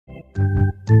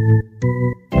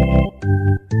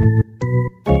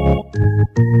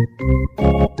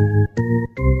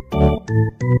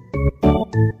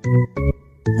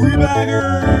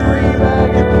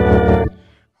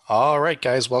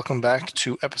guys, welcome back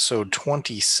to episode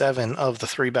 27 of the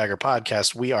Three Bagger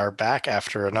Podcast. We are back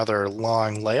after another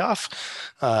long layoff,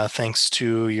 thanks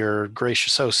to your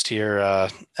gracious host here,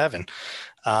 Evan.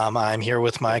 I'm here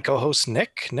with my co-host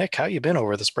Nick. Nick, how you been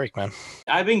over this break, man?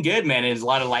 I've been good, man. There's a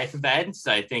lot of life events.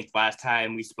 I think last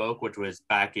time we spoke, which was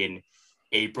back in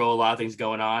April, a lot of things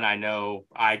going on. I know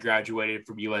I graduated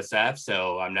from USF,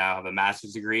 so I'm now have a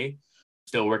master's degree.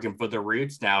 Still working for the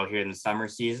Roots now here in the summer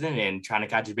season and trying to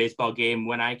catch a baseball game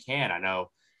when I can. I know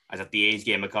I was at the A's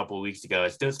game a couple of weeks ago.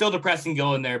 It's still depressing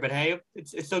going there, but hey,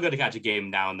 it's still good to catch a game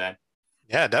now and then.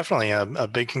 Yeah, definitely. A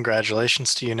big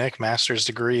congratulations to you, Nick. Master's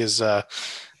degree is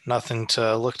nothing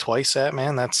to look twice at,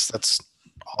 man. That's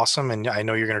awesome, and I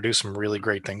know you're going to do some really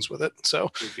great things with it. So,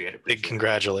 big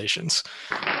congratulations.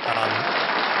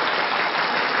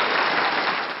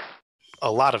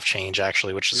 A lot of change,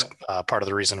 actually, which is part of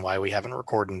the reason why we haven't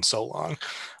recorded in so long.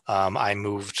 I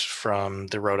moved from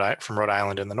Rhode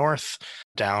Island in the north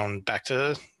down back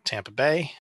to Tampa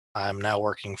Bay. I'm now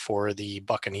working for the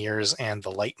Buccaneers and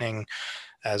the Lightning,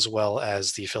 as well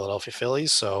as the Philadelphia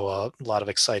Phillies. So a lot of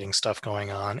exciting stuff going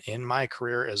on in my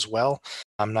career as well.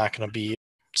 I'm not going to be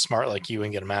smart like you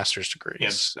and get a master's degree.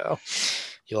 So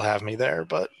you'll have me there.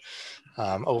 But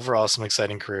overall, some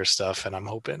exciting career stuff, and I'm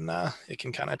hoping it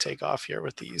can kind of take off here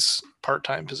with these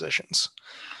part-time positions.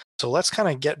 So let's kind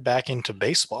of get back into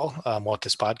baseball, what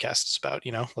this podcast is about.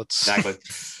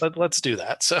 Let's do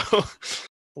that. So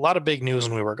a lot of big news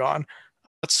when we were gone.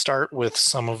 Let's start with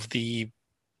some of the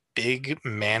big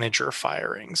manager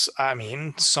firings. I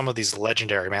mean, some of these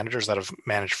legendary managers that have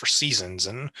managed for seasons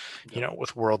and,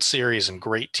 with World Series and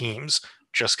great teams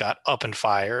just got up and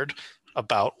fired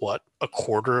about a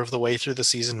quarter of the way through the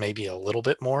season, maybe a little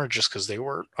bit more, just because they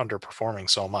were underperforming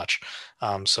so much.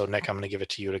 So Nick, I'm going to give it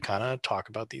to you to kind of talk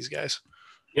about these guys.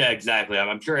 Yeah, exactly.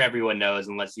 I'm sure everyone knows,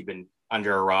 unless you've been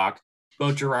under a rock.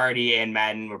 Both Girardi and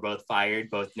Maddon were both fired,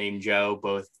 both named Joe,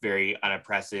 both very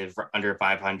unimpressive, under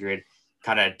 500,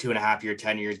 kind of 2.5-year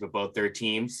tenures, but both their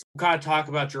teams. We'll kind of talk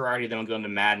about Girardi, then we'll go into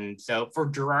Maddon. So for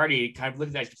Girardi, kind of look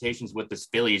at the expectations with this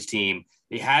Phillies team.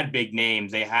 They had big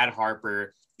names. They had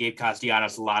Harper, gave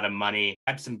Castellanos a lot of money,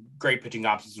 had some great pitching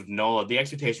options with Nola. The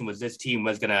expectation was this team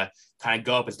was going to kind of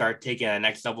go up and start taking the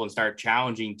next level and start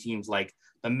challenging teams like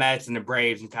the Mets and the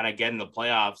Braves and kind of get in the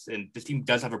playoffs. And this team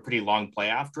does have a pretty long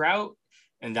playoff drought.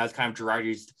 And that's kind of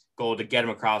Girardi's goal, to get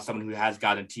him across, someone who has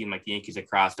gotten a team like the Yankees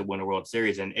across to win a World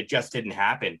Series. And it just didn't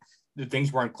happen. The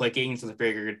things weren't clicking. So they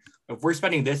figured, if we're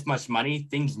spending this much money,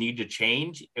 things need to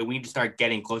change. And we need to start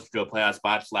getting closer to a playoff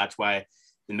spot. So that's why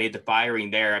they made the firing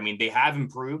there. I mean, they have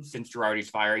improved since Girardi's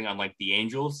firing, unlike the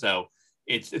Angels. So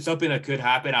it's something that could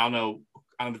happen. I don't know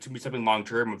if it's going to be something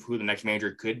long-term of who the next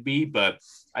manager could be, but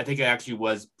I think it actually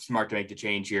was smart to make the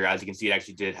change here. As you can see, it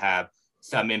actually did have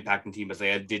some impact on the team, as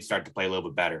they did start to play a little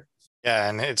bit better. Yeah,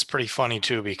 and it's pretty funny,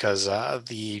 too, because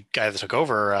the guy that took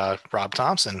over, Rob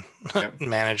Thompson,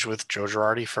 managed with Joe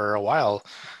Girardi for a while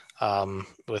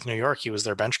with New York. He was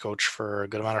their bench coach for a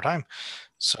good amount of time.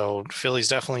 So Philly's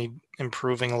definitely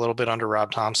improving a little bit under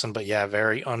Rob Thompson, but yeah,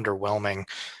 very underwhelming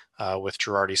with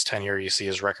Girardi's tenure. You see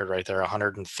his record right there,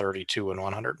 132 and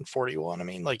 141. I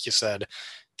mean, like you said,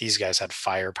 these guys had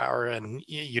firepower, and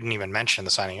you didn't even mention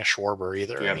the signing of Schwarber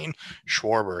either. Yep. I mean,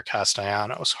 Schwarber,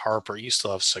 Castellanos, Harper, you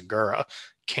still have Segura.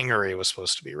 Kingery was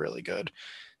supposed to be really good.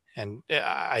 And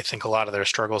I think a lot of their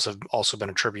struggles have also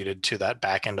been attributed to that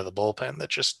back end of the bullpen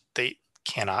that just they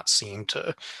cannot seem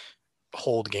to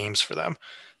hold games for them.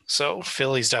 So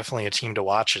Philly's definitely a team to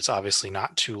watch. It's obviously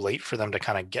not too late for them to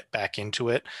kind of get back into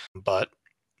it, but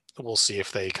we'll see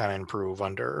if they kind of improve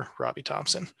under Robbie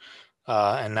Thompson.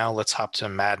 And now let's hop to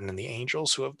Maddon and the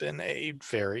Angels, who have been a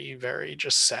very, very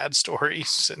just sad story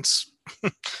since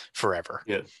forever.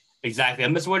 Yeah, exactly.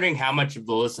 I'm just wondering how much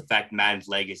will this affect Maddon's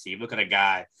legacy. Look at a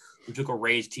guy who took a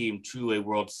Rays team to a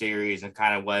World Series and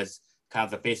kind of was kind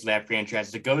of the face of that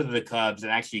franchise, to go to the Cubs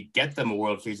and actually get them a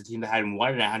World Series, a team that hadn't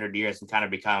won in 100 years, and kind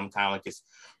of become kind of like this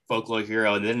folklore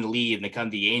hero, and then leave and they come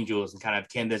to the Angels, and kind of,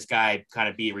 can this guy kind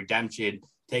of be a redemption,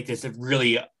 take this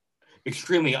really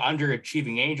extremely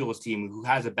underachieving Angels team who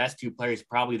has the best two players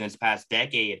probably in this past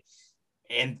decade,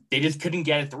 and they just couldn't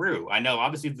get it through. I know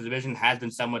obviously the division has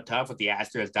been somewhat tough with the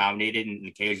Astros dominated, and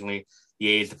occasionally the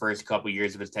A's the first couple of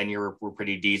years of his tenure were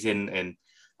pretty decent, and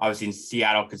obviously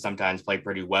Seattle could sometimes play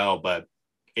pretty well, but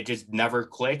it just never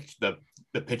clicked. The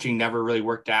pitching never really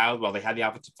worked out. While they had the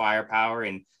offensive firepower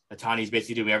and Ohtani's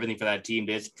basically doing everything for that team,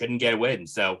 they just couldn't get a win.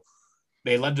 So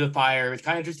they led to the fire. It's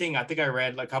kind of interesting. I think I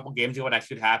read a couple games ago what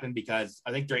actually happened, because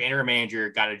I think their interim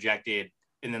manager got ejected,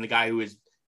 and then the guy who was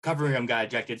covering them got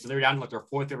ejected. So they're down to like their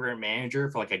fourth favorite manager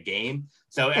for like a game.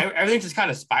 So everything's just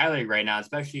kind of spiraling right now,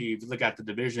 especially if you look at the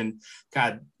division.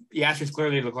 God, the Astros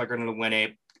clearly look like they're going to win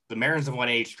it. The Mariners have won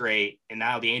 8 straight, and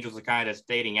now the Angels are kind of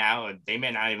fading out, and they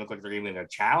may not even look like they're even a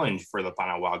challenge for the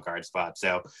final wild card spot.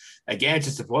 So, again, it's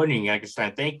disappointing. I just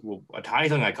trying to think, well,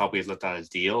 Ohtani's only got a couple years left on his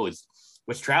deal.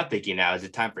 What's Trout thinking now? Is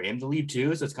it time for him to leave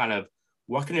too? So it's kind of,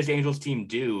 what can this Angels team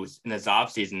do in this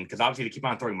offseason? Because obviously they keep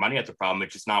on throwing money at the problem.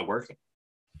 It's just not working.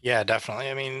 Yeah, definitely.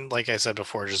 I mean, like I said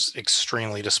before, just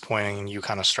extremely disappointing. And you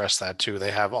kind of stress that too.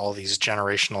 They have all these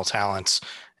generational talents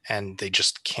and they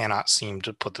just cannot seem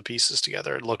to put the pieces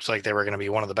together. It looked like they were going to be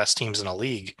one of the best teams in the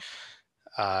league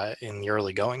in the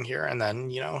early going here. And then,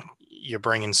 you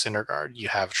bring in Syndergaard, you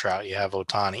have Trout, you have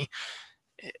Ohtani,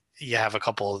 you have a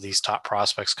couple of these top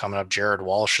prospects coming up. Jared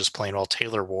Walsh is playing well.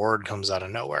 Taylor Ward comes out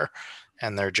of nowhere,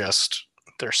 and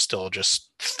they're still just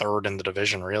third in the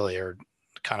division, really, or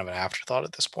kind of an afterthought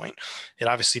at this point. It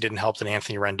obviously didn't help that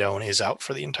Anthony Rendon is out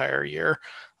for the entire year.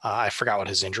 I forgot what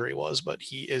his injury was, but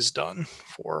he is done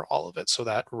for all of it. So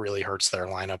that really hurts their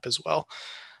lineup as well.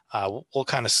 We'll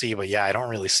kind of see, but yeah, I don't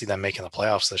really see them making the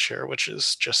playoffs this year, which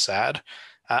is just sad.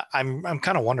 I'm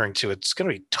kind of wondering too, it's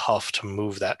going to be tough to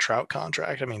move that Trout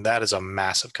contract. I mean, that is a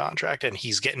massive contract and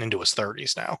he's getting into his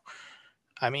 30s now.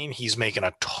 I mean, he's making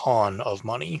a ton of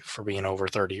money for being over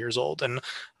 30 years old. And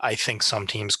I think some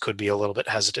teams could be a little bit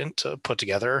hesitant to put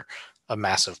together a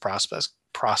massive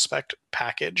prospect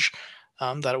package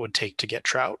that it would take to get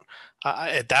Trout.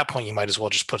 At that point, you might as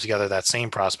well just put together that same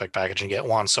prospect package and get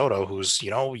Juan Soto, who's,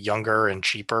 younger and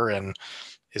cheaper and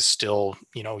is still,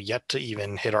 yet to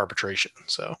even hit arbitration.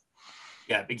 So,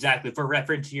 yeah, exactly. For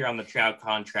reference here on the Trout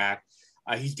contract,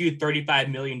 he's due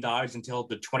 $35 million until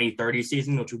the 2030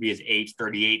 season, which will be his age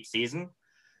 38 season.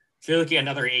 So you're looking at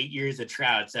another 8 years of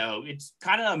Trout. So it's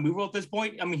kind of unmovable at this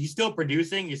point. I mean, he's still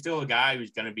producing. He's still a guy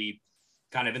who's going to be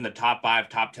kind of in the top 5,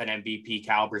 top 10 MVP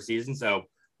caliber season. So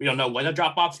we don't know when the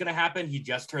drop off is going to happen. He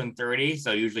just turned 30.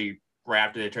 So usually right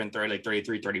after they turn 30, like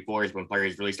 33, 34 is when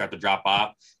players really start to drop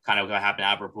off. Kind of what happened to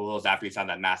Albert Pujols after he signed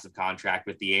that massive contract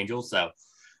with the Angels. So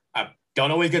don't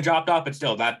know when he's going to drop off, but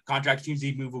still, that contract seems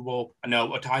to be movable. I know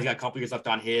Ohtani's got a couple years left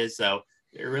on his, so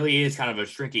it really is kind of a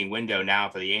shrinking window now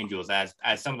for the Angels as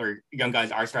some of their young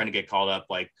guys are starting to get called up.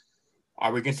 Like,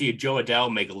 are we going to see Joe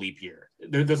Adell make a leap here?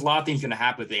 There's a lot of things going to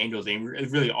happen with the Angels. They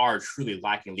really are truly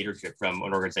lacking leadership from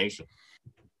an organization.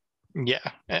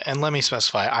 Yeah, and let me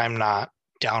specify, I'm not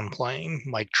downplaying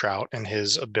Mike Trout and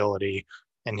his ability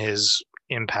and his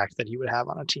impact that he would have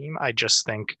on a team. I just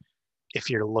think if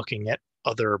you're looking at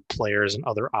other players and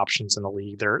other options in the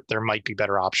league, there might be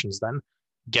better options than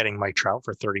getting Mike Trout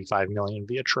for $35 million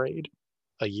via trade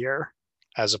a year,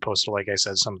 as opposed to, like I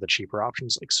said, some of the cheaper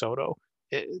options like Soto.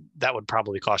 That would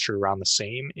probably cost you around the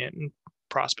same in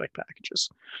prospect packages.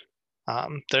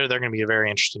 They're going to be a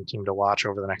very interesting team to watch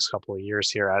over the next couple of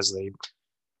years here, as they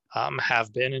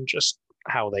have been, and just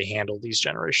how they handle these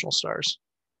generational stars.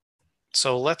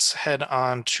 So let's head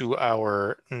on to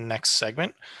our next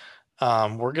segment.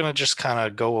 We're going to just kind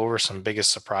of go over some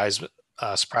biggest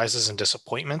surprises and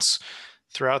disappointments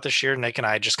throughout this year. Nick and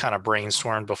I just kind of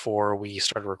brainstormed before we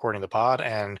started recording the pod,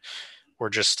 and we're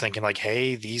just thinking like,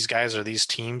 hey, these guys or these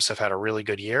teams have had a really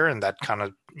good year, and that kind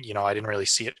of, I didn't really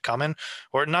see it coming,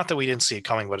 or not that we didn't see it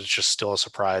coming, but it's just still a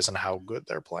surprise in how good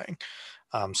they're playing.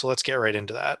 So let's get right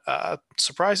into that.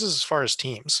 Surprises as far as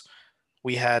teams.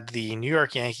 We had the New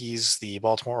York Yankees, the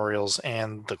Baltimore Orioles,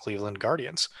 and the Cleveland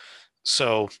Guardians.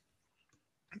 So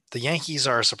the Yankees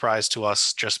are a surprise to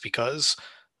us just because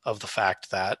of the fact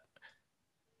that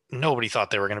nobody thought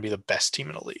they were going to be the best team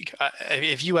in the league.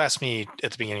 If you asked me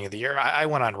at the beginning of the year, I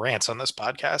went on rants on this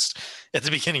podcast at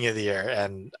the beginning of the year,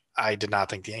 and I did not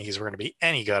think the Yankees were going to be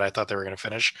any good. I thought they were going to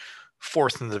finish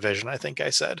 4th in the division, I think I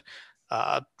said.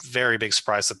 Very big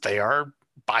surprise that they are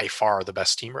by far the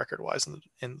best team record-wise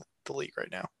in the league right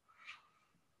now.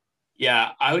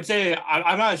 Yeah, I would say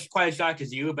I'm not quite as shocked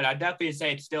as you, but I'd definitely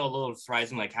say it's still a little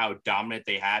surprising, like how dominant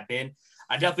they have been.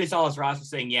 I definitely saw this roster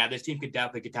saying, yeah, this team could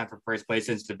definitely get time for first place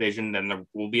in this division, and there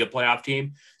will be a playoff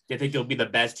team. Do you think they'll be the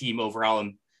best team overall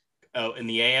in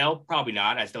the AL? Probably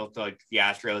not. I still feel like the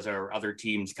Astros or other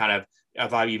teams kind of, I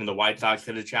thought even the White Sox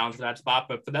could have challenged for that spot,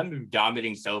 but for them to be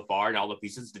dominating so far and all the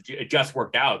pieces, it just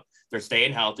worked out. They're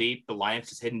staying healthy. The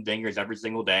Lions is hitting dingers every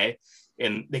single day,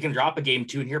 and they can drop a game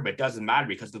 2 in here, but it doesn't matter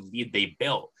because of the lead they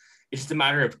built. It's just a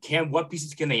matter of what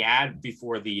pieces can they add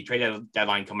before the trade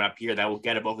deadline coming up here that will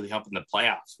get them over the hump in the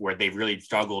playoffs, where they've really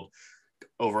struggled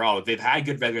overall. They've had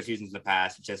good regular seasons in the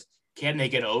past. It's just, can they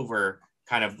get over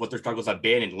kind of what their struggles have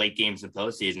been in late games and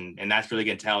postseason? And that's really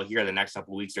going to tell here the next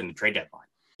couple of weeks during the trade deadline.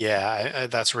 Yeah,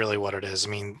 that's really what it is. I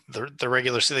mean, the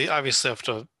regular season, they obviously have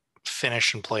to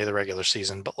finish and play the regular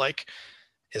season, but like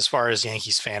as far as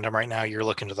Yankees fandom right now, you're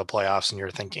looking to the playoffs and you're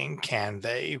thinking, can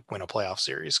they win a playoff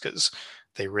series? Because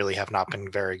they really have not been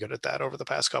very good at that over the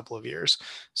past couple of years.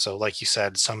 So, like you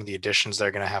said, some of the additions they're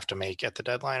going to have to make at the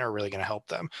deadline are really going to help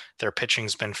them. Their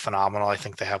pitching's been phenomenal. I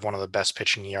think they have one of the best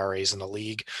pitching ERAs in the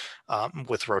league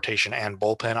with rotation and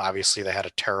bullpen. Obviously, they had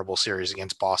a terrible series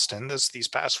against Boston these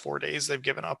past 4 days. They've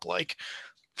given up like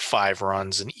 5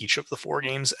 runs in each of the 4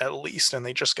 games at least, and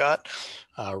they just got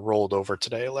rolled over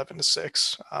today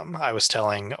 11-6. I was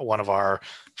telling one of our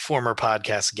former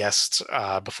podcast guests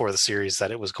before the series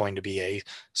that it was going to be a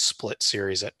split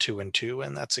series at 2-2,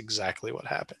 and that's exactly what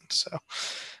happened. So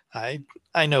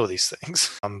I know these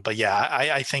things. But yeah,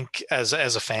 I think as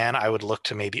a fan, I would look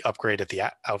to maybe upgrade at the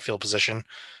outfield position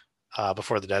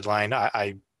before the deadline.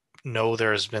 I know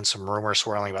there's been some rumors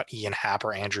swirling about Ian Happ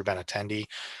or Andrew Benintendi.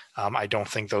 I don't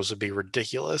think those would be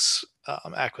ridiculous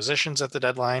acquisitions at the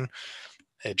deadline.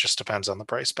 It just depends on the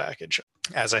price package.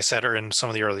 As I said in some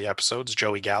of the early episodes,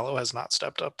 Joey Gallo has not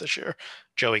stepped up this year.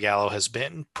 Joey Gallo has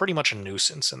been pretty much a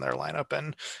nuisance in their lineup,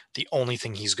 and the only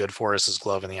thing he's good for is his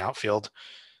glove in the outfield.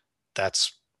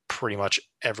 That's pretty much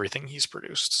everything he's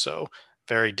produced. So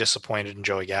very disappointed in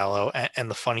Joey Gallo. And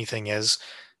the funny thing is,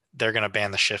 they're going to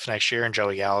ban the shift next year, and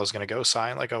Joey Gallo is going to go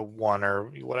sign like a 1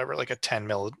 or whatever, like a 10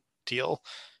 mil deal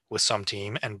with some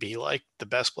team and be like the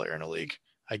best player in the league.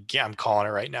 I'm calling it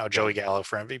right now. Joey Gallo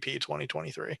for MVP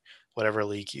 2023, whatever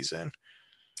league he's in.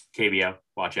 KBO,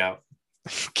 watch out.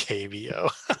 KBO.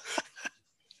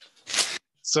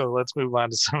 So let's move on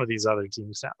to some of these other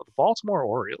teams now. The Baltimore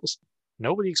Orioles.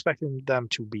 Nobody expected them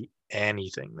to be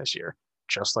anything this year,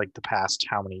 just like the past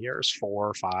how many years? 4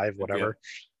 or 5, whatever. Yeah.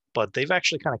 But they've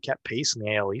actually kind of kept pace in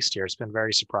the AL East here. It's been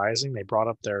very surprising. They brought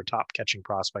up their top catching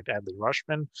prospect, Adley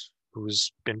Rutschman,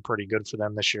 who's been pretty good for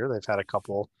them this year. They've had a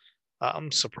couple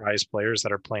surprise players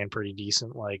that are playing pretty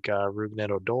decent, like Rougned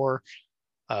Odor,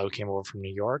 who came over from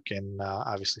New York, and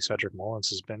obviously Cedric Mullins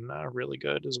has been really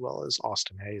good, as well as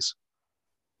Austin Hayes.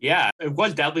 Yeah, it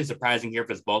was definitely surprising here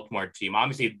for this Baltimore team.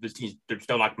 Obviously, this team, they're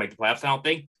still not going to make the playoffs, I don't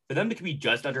think. For them to be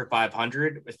just under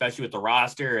 500, especially with the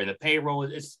roster and the payroll,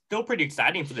 it's still pretty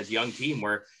exciting for this young team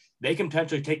where they can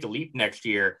potentially take the leap next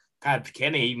year. Kind of,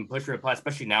 can they even push for a play,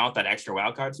 especially now with that extra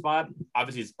wild card spot?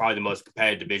 Obviously, it's probably the most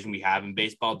competitive division we have in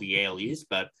baseball, the AL East,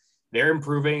 but they're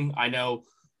improving. I know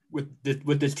with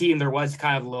this team, there was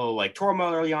kind of a little like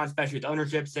turmoil early on, especially with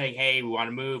ownership saying, hey, we want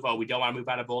to move. Oh, we don't want to move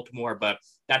out of Baltimore, but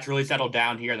that's really settled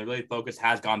down here. And the really focus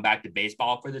has gone back to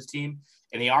baseball for this team,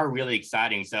 and they are really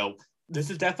exciting. So this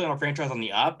is definitely a franchise on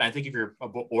the up. And I think if you're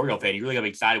an Oriole fan, you really got to be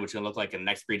excited what's going to look like in the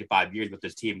next 3 to 5 years with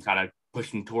this team kind of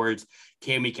pushing towards,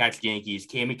 can we catch the Yankees?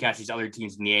 Can we catch these other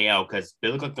teams in the AL? Because they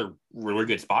look like they're really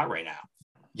good spot right now.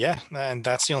 Yeah, and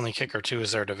that's the only kicker too,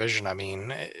 is their division. I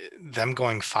mean, them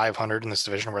going 500 in this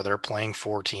division where they're playing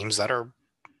 4 teams that are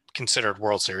considered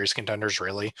World Series contenders,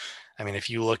 really. I mean, if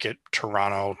you look at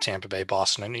Toronto, Tampa Bay,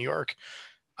 Boston, and New York,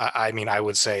 I mean, I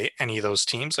would say any of those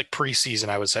teams, like preseason,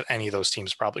 I would say any of those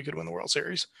teams probably could win the World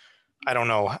Series. I don't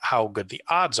know how good the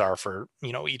odds are for,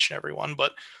 each and every one,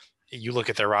 but you look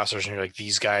at their rosters and you're like,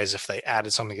 these guys, if they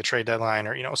added something at trade deadline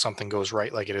or, something goes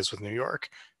right like it is with New York,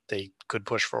 they could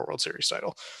push for a World Series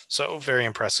title. So very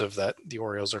impressive that the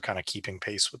Orioles are kind of keeping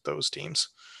pace with those teams.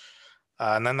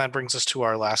 And then that brings us to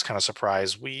our last kind of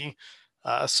surprise. We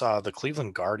saw the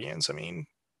Cleveland Guardians. I mean,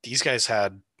 these guys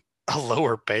had a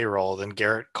lower payroll than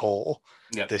Garrett Cole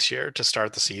this year to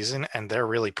start the season, and they're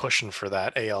really pushing for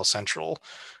that AL Central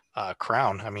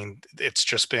crown. I mean, it's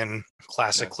just been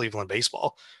classic Cleveland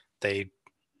baseball. They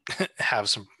have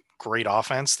some great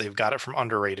offense. They've got it from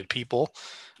underrated people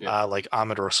like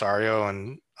Ahmed Rosario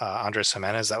and Andres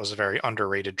Jimenez. That was a very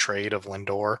underrated trade of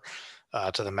Lindor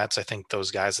to the Mets. I think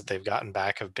those guys that they've gotten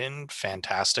back have been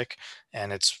fantastic,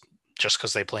 and it's just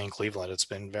because they play in Cleveland, it's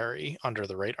been very under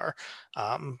the radar.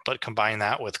 But combine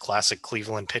that with classic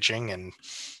Cleveland pitching, and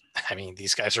I mean,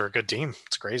 these guys are a good team.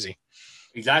 It's crazy.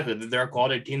 Exactly. They're a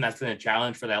quality team that's going to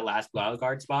challenge for that last wild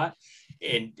card spot.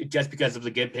 And just because of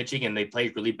the good pitching, and they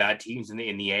play really bad teams in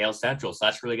the AL Central. So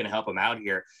that's really going to help them out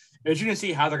here. As you can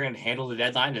see how they're going to handle the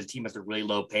deadline as a team has a really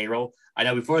low payroll. I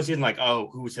know before the season, like, oh,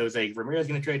 who's Jose Ramirez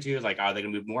going to trade to? Like, are they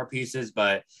going to move more pieces?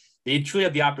 But they truly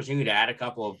have the opportunity to add a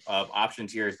couple of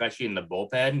options here, especially in the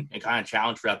bullpen, and kind of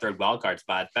challenge for that third wildcard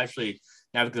spot, especially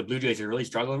now because the Blue Jays are really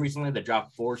struggling recently. They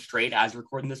dropped 4 straight as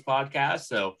recording this podcast.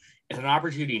 So it's an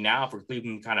opportunity now for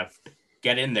Cleveland to kind of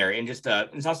get in there. And just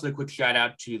it's also a quick shout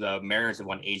out to the Mariners have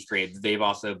won 8 straight. They've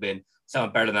also been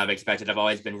somewhat better than I've expected. I've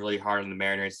always been really hard on the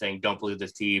Mariners, saying don't believe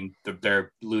this team.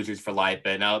 They're losers for life.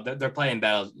 But now they're playing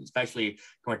better, especially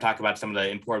when we're talking about some of the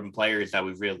important players that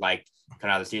we've really liked kind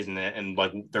of out of the season. And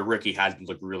like their rookie has been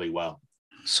looked really well.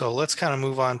 So let's kind of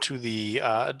move on to the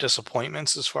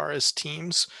disappointments as far as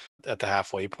teams at the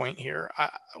halfway point here.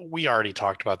 We already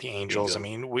talked about the Angels. I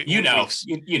mean, you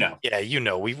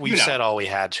know, we've said all we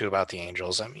had to about the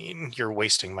Angels. I mean, you're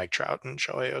wasting Mike Trout and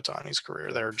Shohei Ohtani's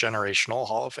career. They're generational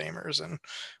Hall of Famers, and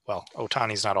well,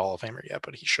 Ohtani's not a Hall of Famer yet,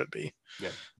 but he should be. Yeah.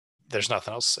 There's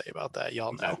nothing else to say about that.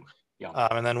 Y'all know. Exactly. Yeah.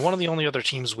 And then one of the only other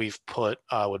teams we've put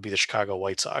would be the Chicago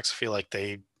White Sox. I feel like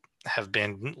they have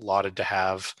been lauded to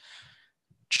have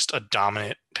just a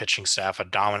dominant pitching staff, a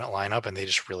dominant lineup, and they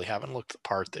just really haven't looked the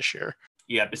part this year.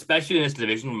 Yeah, especially in this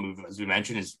division, as we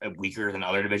mentioned, is weaker than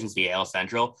other divisions, the AL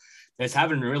Central. They just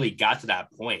haven't really got to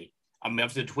that point. I mean,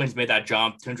 obviously the Twins made that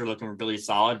jump. Twins are looking really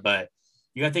solid, but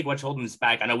you got to think what's holding us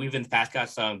back. I know we've been fast got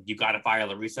some, you got to fire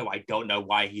La Russa. I don't know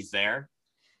why he's there.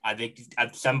 I think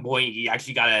at some point you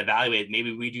actually got to evaluate.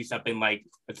 Maybe we do something like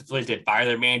if the Twins did, fire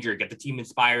their manager, get the team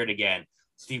inspired again.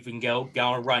 See if we can go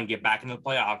on a run, get back into the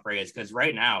playoff race. Because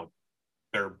right now,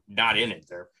 they're not in it.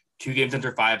 They're 2 games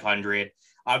under 500.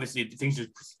 Obviously, things are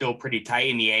still pretty tight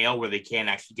in the AL where they can't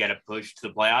actually get a push to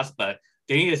the playoffs. But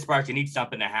they need a spark. They need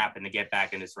something to happen to get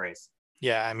back in this race.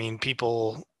 Yeah, I mean,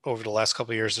 people over the last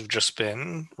couple of years have just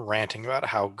been ranting about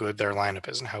how good their lineup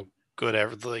is and how good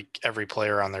every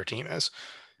player on their team is.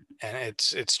 And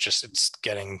it's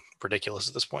getting ridiculous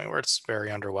at this point where it's very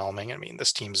underwhelming. I mean,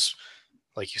 this team's,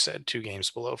 like you said, 2 games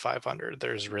below 500.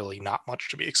 There's really not much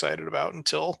to be excited about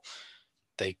until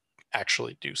they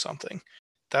actually do something.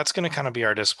 That's going to kind of be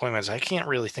our disappointments. I can't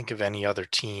really think of any other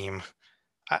team.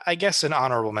 I guess an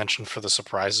honorable mention for the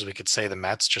surprises, we could say the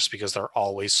Mets, just because they're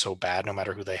always so bad no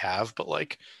matter who they have, but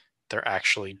like they're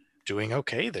actually doing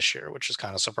okay this year, which is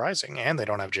kind of surprising. And they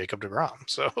don't have Jacob deGrom.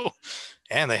 So,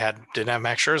 and they didn't have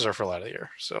Max Scherzer for a lot of the year.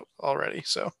 So already,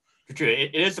 so. True.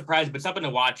 It is surprising, but something to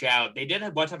watch out. They did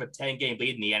once have a 10-game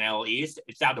lead in the NL East.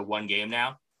 It's down to 1 game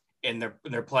now, and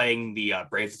they're playing the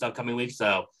Braves this upcoming week.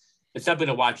 So it's something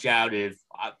to watch out. If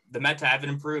the Mets haven't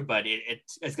improved, but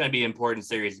it's going to be an important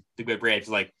series. The good Braves,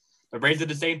 like the Braves did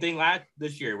the same thing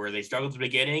this year, where they struggled at the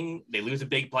beginning, they lose a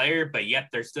big player, but yet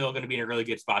they're still going to be in a really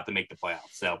good spot to make the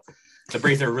playoffs. So the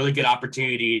Braves are a really good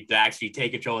opportunity to actually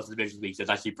take control of the division league. So it's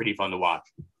actually pretty fun to watch.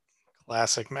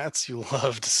 Classic Mets. You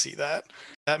love to see that.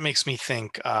 That makes me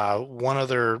think one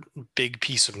other big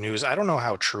piece of news. I don't know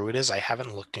how true it is. I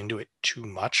haven't looked into it too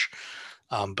much.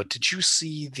 But did you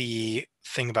see the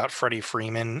thing about Freddie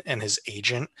Freeman and his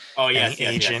agent? Oh, yes. And the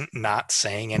agent not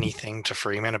saying anything to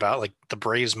Freeman about, like, the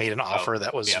Braves made an offer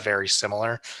that was very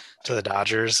similar to the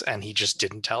Dodgers, and he just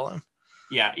didn't tell him.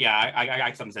 Yeah. I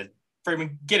got something said,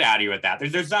 Freeman, get out of here with that.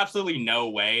 There's absolutely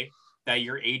no way that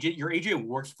your agent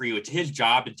works for you. It's his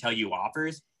job to tell you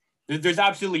offers. There's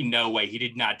absolutely no way he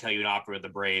did not tell you an offer with the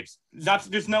Braves.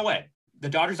 There's no way. The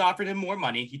Dodgers offered him more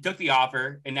money. He took the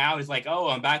offer, and now he's like, oh,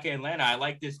 I'm back in Atlanta. I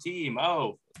like this team.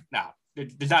 Oh, no.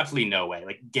 There's absolutely no way.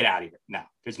 Like, get out of here. No,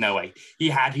 there's no way. He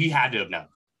had to have known.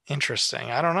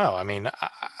 Interesting. I don't know. I mean,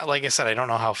 like I said, I don't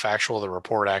know how factual the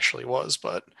report actually was,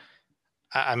 but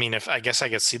I mean, I guess I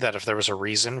could see that if there was a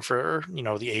reason for,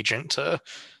 the agent to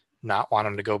not want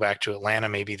him to go back to Atlanta,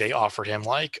 maybe they offered him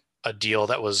like a deal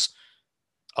that was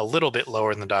a little bit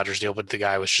lower than the Dodgers deal, but the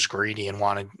guy was just greedy and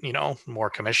wanted, more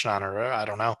commission on her. I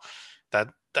don't know.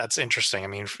 That's interesting. I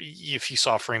mean, if you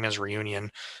saw Freeman's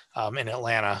reunion in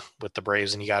Atlanta with the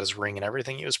Braves and he got his ring and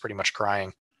everything, he was pretty much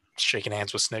crying, shaking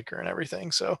hands with Snitker and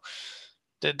everything. So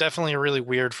definitely a really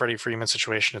weird Freddie Freeman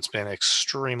situation. It's been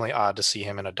extremely odd to see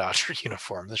him in a Dodger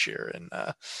uniform this year and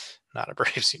not a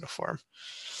Braves uniform.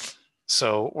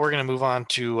 So we're going to move on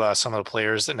to some of the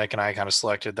players that Nick and I kind of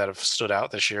selected that have stood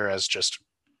out this year as just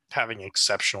having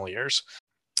exceptional years.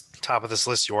 Top of this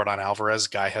list, Yordan Alvarez.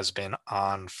 Guy has been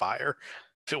on fire.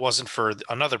 If it wasn't for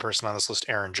another person on this list,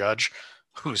 Aaron Judge,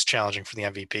 who's challenging for the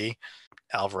MVP,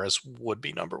 Alvarez would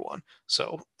be number 1.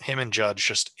 So him and Judge,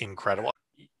 just incredible.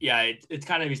 Yeah, it's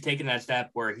kind of, he's taking that step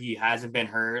where he hasn't been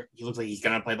hurt. He looks like he's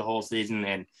going to play the whole season,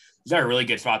 and he's got a really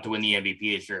good spot to win the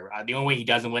MVP this year. The only way he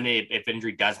doesn't win it if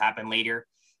injury does happen later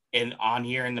in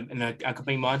the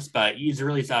upcoming months, but he's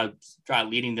really tried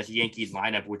leading this Yankees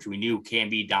lineup, which we knew can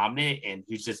be dominant, and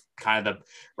he's just kind of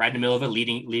right in the middle of it,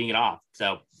 leading it off.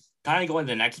 So kind of going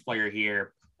to the next player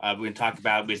here, we're going to talk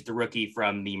about was the rookie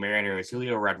from the Mariners,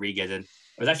 Julio Rodriguez, and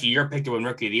it was actually your pick to win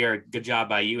Rookie of the Year. Good job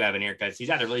by you, Evan, here, because he's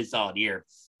had a really solid year.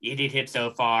 88 hits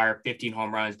so far, 15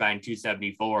 home runs, batting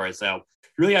 .274. So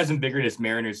really has invigorated this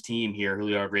Mariners team here,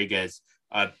 Julio Rodriguez.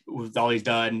 With all he's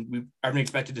done, everyone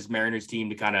expected this Mariners team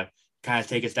to kind of kind of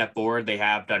take a step forward. They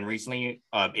have done recently,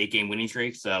 8-game winning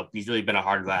streak. So he's really been a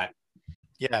hard bat.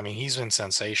 Yeah, I mean, he's been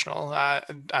sensational. I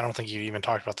don't think you even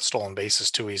talked about the stolen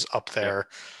bases too. He's up there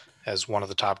as one of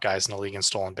the top guys in the league in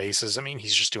stolen bases. I mean,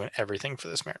 he's just doing everything for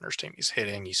this Mariners team. He's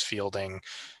hitting, he's fielding,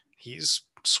 he's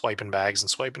swiping bags and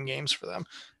swiping games for them.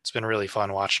 It's been really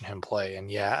fun watching him play.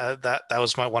 And yeah, that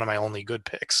was one of my only good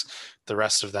picks. The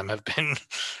rest of them have been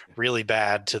really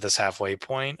bad to this halfway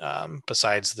point,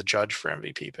 besides the Judge for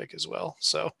MVP pick as well.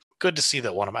 So good to see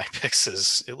that one of my picks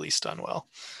is at least done well.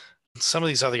 Some of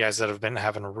these other guys that have been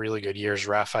having really good years,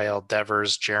 Rafael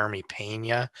Devers, Jeremy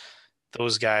Pena,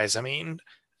 those guys, I mean,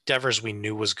 Devers we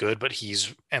knew was good, but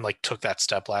took that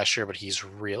step last year, but he's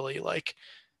really like,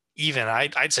 even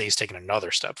I'd say he's taken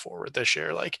another step forward this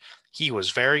year. Like, he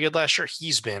was very good last year.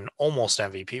 He's been almost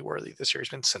MVP worthy this year. He's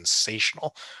been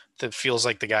sensational. That feels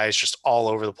like the guy's just all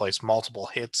over the place, multiple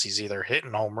hits. He's either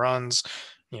hitting home runs,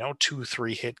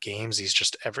 2-3 hit games. He's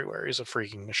just everywhere. He's a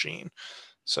freaking machine.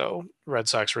 So Red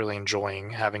Sox really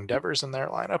enjoying having Devers in their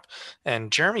lineup.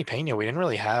 And Jeremy Pena, we didn't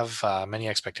really have many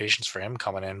expectations for him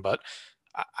coming in, but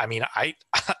I mean,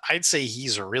 I'd say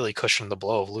he's really cushioned the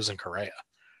blow of losing Correa.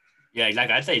 Yeah,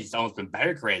 exactly. I'd say it's almost been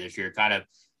better Correa this year, kind of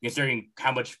considering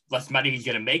how much less money he's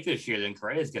going to make this year than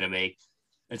Correa is going to make.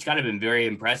 It's kind of been very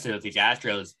impressive with these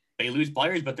Astros. They lose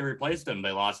players, but they replace them.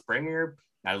 They lost Springer,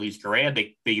 now lose Correa.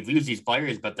 They lose these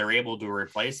players, but they're able to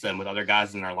replace them with other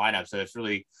guys in their lineup. So it's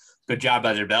really good job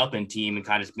by the development team and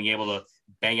kind of being able to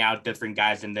bang out different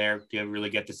guys in there to really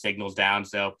get the signals down.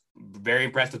 So very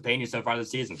impressed with Pena so far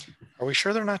this season. Are we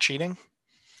sure they're not cheating?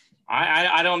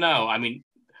 I don't know. I mean,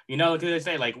 what do they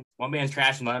say? Like, one man's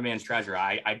trash and another man's treasure.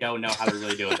 I don't know how they're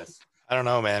really doing this. I don't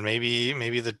know, man. Maybe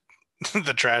the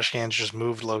the trash cans just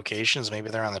moved locations. Maybe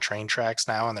they're on the train tracks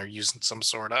now and they're using some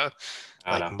sort of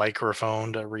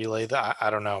microphone to relay that. I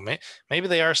don't know. Maybe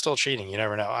they are still cheating. You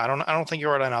never know. I don't think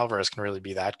Yordan Alvarez can really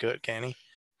be that good, can he?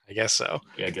 I guess so.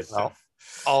 Yeah, I guess so.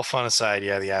 All fun aside,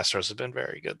 yeah, the Astros have been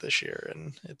very good this year,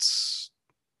 and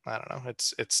I don't know.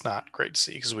 It's not great to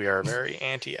see because we are a very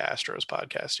anti-Astros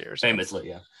podcast here. So.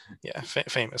 Famously, yeah.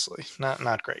 Famously,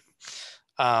 not great.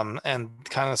 And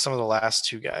kind of some of the last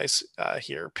two guys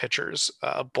here, pitchers,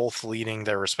 both leading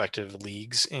their respective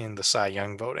leagues in the Cy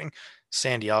Young voting,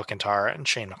 Sandy Alcantara and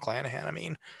Shane McClanahan. I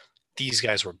mean, these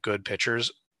guys were good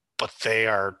pitchers, but they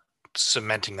are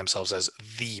cementing themselves as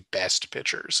the best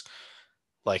pitchers.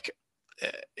 Like,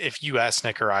 if you asked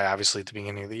Nick or I, obviously at the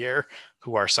beginning of the year,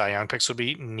 who our Cy Young picks would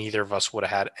be, neither of us would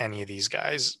have had any of these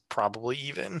guys probably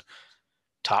even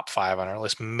top 5 on our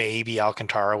list. Maybe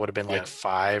Alcantara would have been like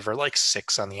 5 or like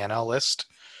 6 on the NL list,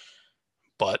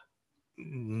 but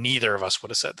neither of us would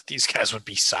have said that these guys would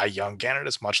be Cy Young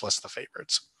candidates, much less the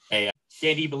favorites. Hey,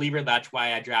 Sandy believer. That's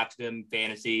why I drafted him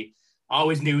fantasy.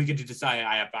 Always knew he could decide.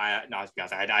 I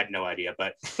had no idea,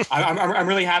 but I'm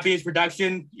really happy his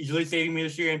production. He's really saving me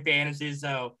this year in fantasy.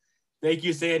 So thank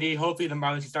you, Sandy. Hopefully the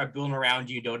Marlins can start building around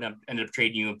you. Don't end up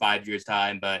trading you in 5 years'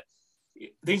 time, but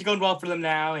things are going well for them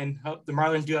now, and the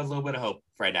Marlins do have a little bit of hope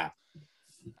right now.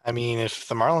 I mean, if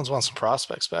the Marlins want some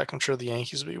prospects back, I'm sure the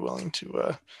Yankees would be willing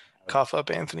to cough up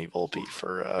Anthony Volpe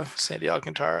for Sandy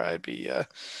Alcantara. I'd be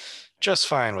just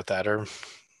fine with that, or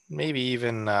maybe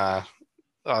even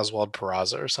Oswald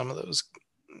Peraza or some of those,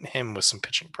 him with some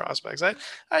pitching prospects.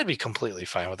 I'd be completely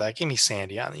fine with that. Give me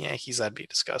Sandy on the Yankees. That'd be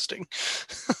disgusting.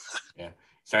 Yeah.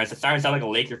 Sorry to sound like a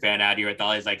Laker fan out here. I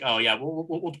thought he's like, oh yeah,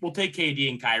 we'll take KD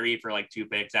and Kyrie for like 2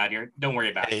 picks out here. Don't worry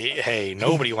about it. Hey,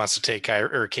 nobody wants to take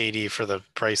Kyrie or KD for the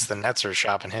price the Nets are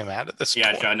shopping him at this point.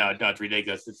 Yeah, sure. No, it's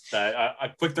ridiculous. It's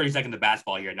a quick 30 seconds of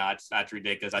basketball here. No, that's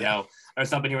ridiculous. I know there's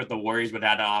something here with the Warriors would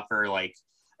have to offer like,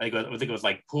 I think it was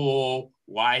like Poole,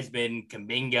 Wiseman,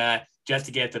 Kuminga, just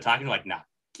to get to talking. Like, nah,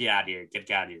 get out of here. Get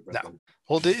out of here, bro. No.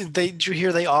 Well, did you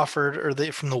hear they offered, or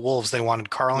they from the Wolves, they wanted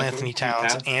Karl Anthony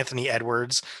Towns, Anthony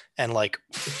Edwards, and like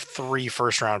 3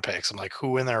 first-round picks. I'm like,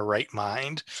 who in their right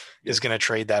mind is going to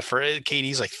trade that for?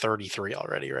 KD's like 33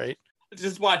 already, right?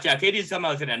 Just watch out. KD's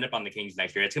somehow going to end up on the Kings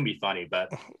next year. It's going to be funny,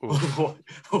 but we'll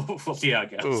see how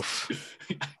it goes. Oof.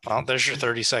 Well, there's your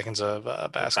 30 seconds of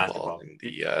basketball.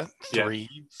 The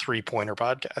three-pointer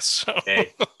podcast. So.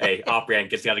 Hey, off-brand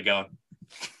gets got to go.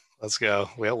 Let's go.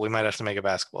 Well, we might have to make a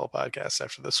basketball podcast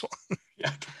after this one.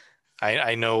 Yeah.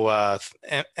 I know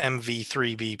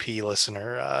MV3BP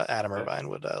listener Adam Irvine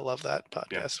would love that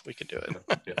podcast. Yeah. We could do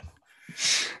it. Yeah.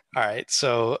 All right.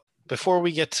 So before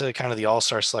we get to kind of the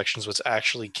all-star selections, which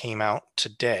actually came out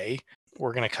today,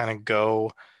 we're going to kind of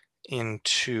go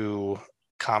into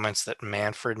comments that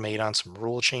Manfred made on some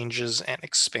rule changes and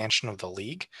expansion of the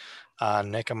league.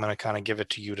 Nick, I'm going to kind of give it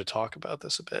to you to talk about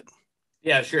this a bit.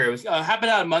 Yeah, sure. It was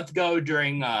happened about a month ago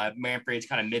during Manfred's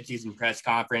kind of midseason press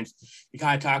conference. He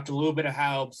kind of talked a little bit of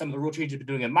how some of the rule changes have been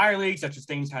doing in minor leagues, such as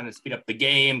things kind of speed up the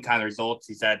game, kind of results.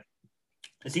 He said,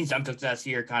 I've seen some success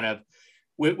here, kind of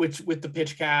with the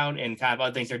pitch count and kind of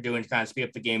other things they're doing to kind of speed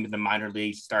up the game in the minor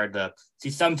leagues. Started to see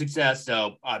some success.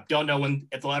 So don't know when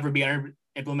if they'll ever be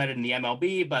implemented in the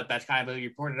MLB, but that's kind of what he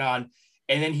reported on.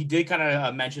 And then he did kind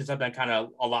of mention something kind of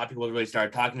a lot of people really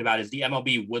started talking about is the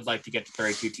MLB would like to get to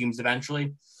 32 teams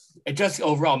eventually. It just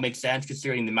overall makes sense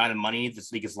considering the amount of money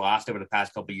this league has lost over the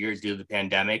past couple of years due to the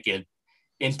pandemic. It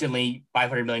instantly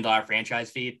 $500 million franchise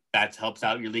fee. That helps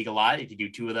out your league a lot. If you do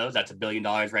two of those, that's $1 billion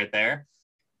right there.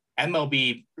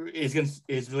 MLB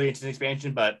is really into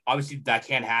expansion, but obviously that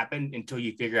can't happen until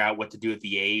you figure out what to do with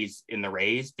the A's and the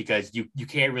Rays, because you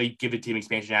can't really give a team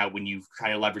expansion out when you've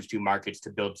kind of leveraged two markets to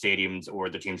build stadiums or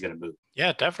the team's going to move.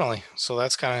 Yeah, definitely. So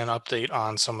that's kind of an update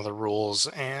on some of the rules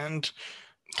and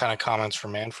kind of comments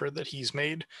from Manfred that he's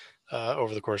made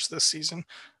over the course of this season.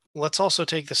 Let's also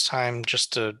take this time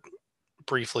just to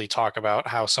briefly talk about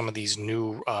how some of these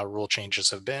new rule changes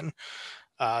have been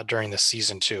during the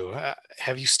season too.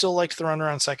 Have you still liked the runner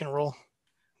on second rule?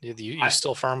 You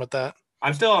still firm with that?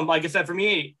 I'm still, like I said, for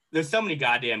me, there's so many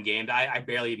goddamn games. I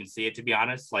barely even see it, to be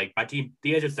honest. Like my team,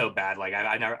 the edge is so bad. Like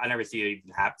I never see it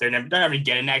even happen. They're never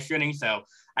getting extra innings, so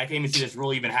I can't even see this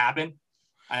rule even happen.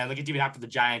 I don't think it's even happened for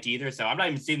the Giants either. So I'm not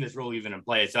even seeing this rule even in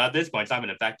play. So at this point, it's not even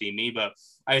affecting me. But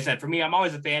like I said, for me, I'm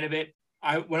always a fan of it.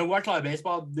 When I watch a lot of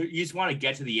baseball, you just want to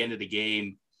get to the end of the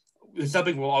game. It's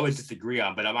something we'll always disagree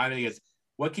on. But my thing is,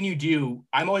 what can you do?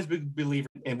 I'm always a big believer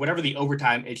in whatever the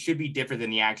overtime, it should be different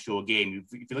than the actual game.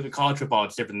 If you look at college football,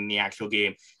 it's different than the actual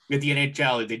game. With the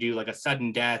NHL, they do like a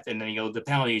sudden death and then the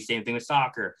penalties, same thing with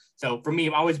soccer. So for me,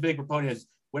 I'm always a big proponent is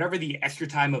whatever the extra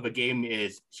time of a game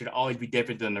is should always be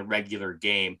different than the regular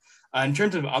game. In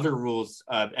terms of other rules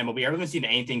of MLB, I haven't seen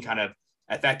anything kind of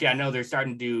affected. I know they're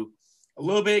starting to do a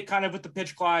little bit kind of with the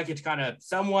pitch clock. It's kind of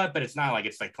somewhat, but it's not like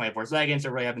it's like 24 seconds. I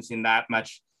really haven't seen that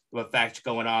much of effect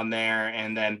going on there.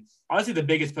 And then honestly, the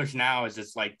biggest push now is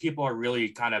just like people are really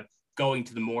kind of going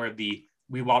to the more of the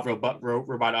we want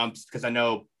robot umps, because I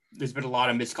know there's been a lot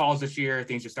of missed calls this year.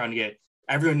 Things are starting to get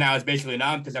everyone now is basically an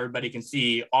ump because everybody can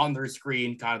see on their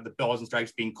screen kind of the balls and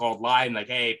strikes being called live and like,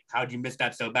 hey, how'd you miss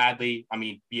that so badly? I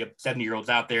mean, be 70-year-olds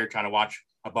out there trying to watch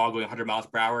a ball going 100 miles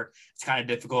per hour. It's kind of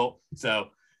difficult. So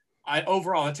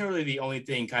overall, that's really the only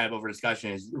thing kind of over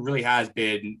discussion is really has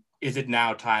been, is it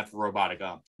now time for robotic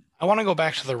ump? I want to go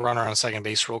back to the runner on second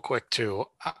base real quick too.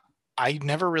 I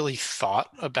never really thought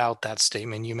about that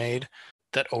statement you made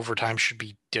that overtime should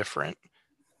be different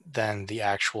than the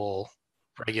actual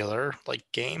regular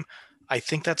game. I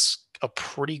think that's a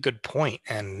pretty good point,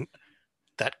 and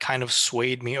that kind of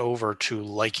swayed me over to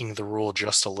liking the rule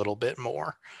just a little bit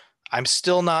more. I'm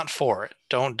still not for it.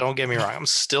 Don't get me wrong. I'm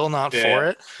still not for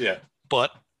it. Yeah.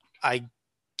 But I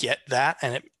get that,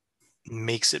 and it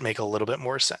makes it make a little bit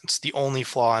more sense. The only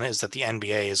flaw in it is that the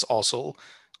NBA is also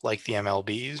like the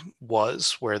MLB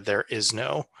was, where there is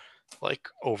no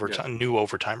overtime, new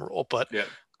overtime rule. But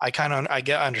I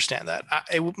understand that.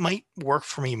 It might work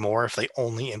for me more if they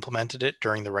only implemented it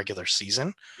during the regular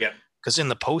season. Yeah. Because in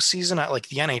the postseason, like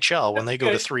the NHL, when they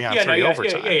go to 3-on-3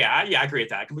 overtime. I agree with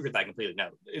that. I agree with that completely. No.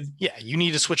 You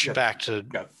need to switch it back to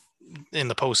in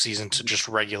the postseason to just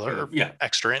regular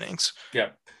extra innings. Yeah.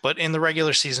 But in the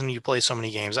regular season, you play so many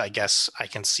games, I guess I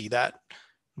can see that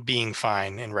being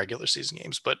fine in regular season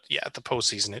games. But at the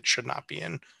postseason, it should not be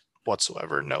in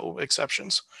whatsoever. No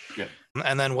exceptions. Yeah.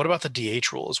 And then what about the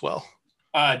DH rule as well?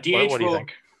 DH what do you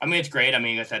think? I mean, it's great. I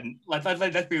mean, like I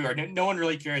said, let's be real. No one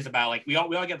really cares about we all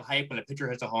get the hype when a pitcher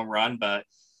hits a home run, but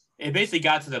it basically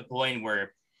got to the point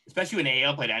where, especially when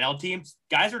AL played NL teams,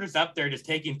 guys are just up there just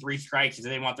taking 3 strikes because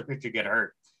they want their pitcher to get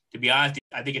hurt. To be honest,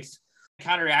 I think it's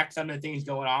counteract some of the things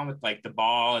going on with the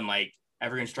ball and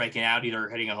everyone striking out, either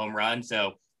hitting a home run.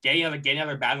 So getting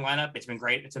another batting lineup, it's been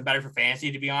great. It's been better for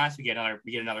fantasy, to be honest. We get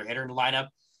another hitter in the lineup.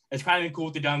 It's kind of been cool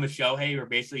what they've done with Shohei, where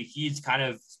basically he's kind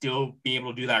of still being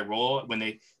able to do that role when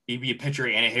he'd be a pitcher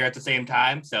and a hitter at the same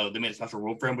time. So they made a special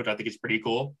rule for him, which I think is pretty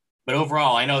cool. But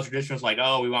overall, I know tradition was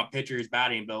we want pitchers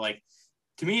batting, but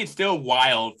to me, it's still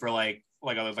wild for a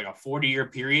 40-year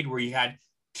period where you had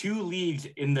 2 leagues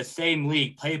in the same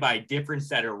league play by a different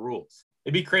set of rules.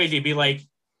 It'd be crazy. It'd be like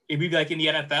in the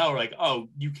NFL, where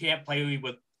you can't play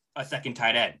with a second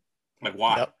tight end.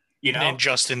 Why? Yep. You know, and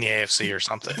just in the AFC or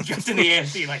something. Just in the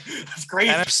AFC, that's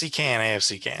crazy. NFC can,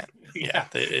 AFC can't. Yeah,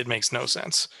 it makes no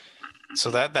sense.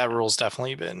 So that rule's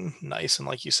definitely been nice, and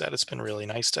like you said, it's been really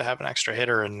nice to have an extra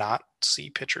hitter and not see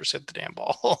pitchers hit the damn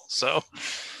ball. So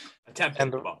attempt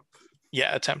to.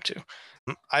 Yeah, attempt to.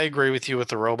 I agree with you with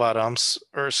the robot umps.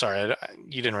 Or sorry,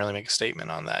 you didn't really make a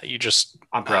statement on that. You just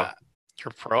I'm pro.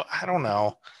 You're pro. I don't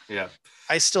know. Yeah.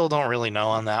 I still don't really know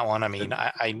on that one. I mean,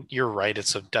 you're right.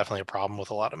 It's definitely a problem with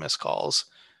a lot of missed calls,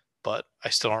 but I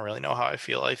still don't really know how I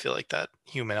feel. I feel like that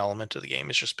human element of the game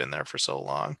has just been there for so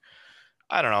long.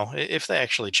 I don't know if they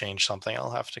actually change something.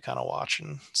 I'll have to kind of watch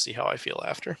and see how I feel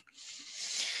after.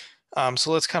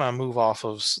 So let's kind of move off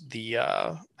of the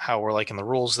how we're liking the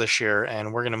rules this year,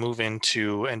 and we're going to move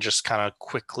into and just kind of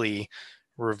quickly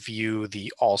review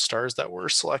the all stars that were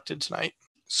selected tonight.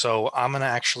 So I'm going to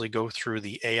actually go through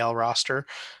the AL roster,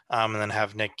 and then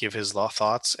have Nick give his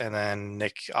thoughts, and then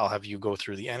Nick, I'll have you go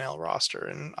through the NL roster,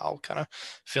 and I'll kind of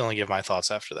fill and give my thoughts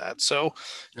after that. So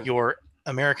your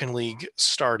American League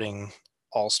starting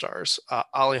all stars,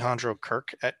 Alejandro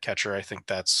Kirk at catcher. I think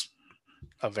that's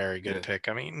a very good pick.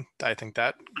 I mean, I think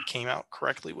that came out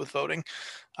correctly with voting.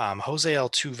 Jose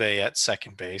Altuve at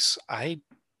second base. I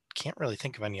can't really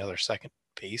think of any other second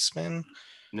baseman.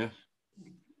 No.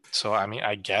 So, I mean,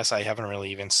 I guess I haven't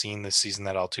really even seen this season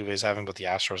that Altuve is having, but the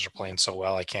Astros are playing so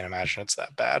well, I can't imagine it's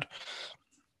that bad.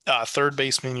 Third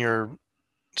baseman, your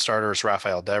starter is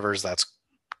Rafael Devers. That's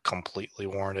completely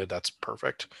warranted. That's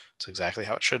perfect. It's exactly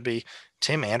how it should be.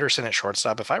 Tim Anderson at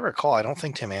shortstop. If I recall, I don't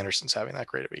think Tim Anderson's having that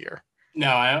great of a year. No,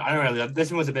 I don't really.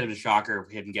 This one was a bit of a shocker.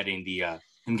 Him getting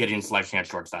the selection at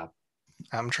shortstop.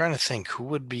 I'm trying to think who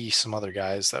would be some other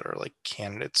guys that are like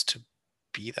candidates to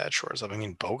be that shortstop. I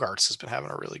mean, Bogarts has been having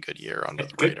a really good year under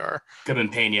the radar. Could have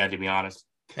been Pena, to be honest.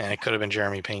 And it could have been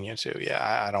Jeremy Pena too. Yeah,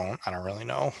 I don't really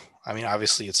know. I mean,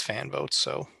 obviously it's fan votes,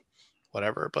 so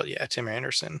whatever. But yeah, Tim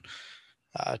Anderson,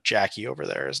 Jackie over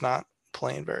there is not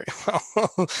playing very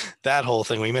well. That whole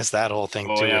thing, we missed that whole thing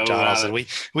too with Donaldson. We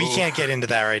can't get into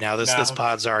that right now. This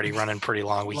pod's already running pretty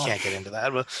long. We can't get into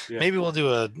that, but maybe we'll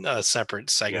do a separate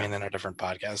segment in a different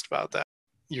podcast about that.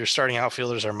 Your starting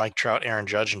outfielders are Mike Trout, Aaron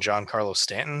Judge, and Giancarlo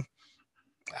Stanton.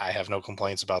 I have no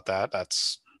complaints about that.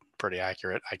 That's pretty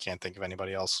accurate. I can't think of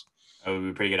anybody else. It would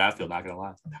be pretty good outfield, not gonna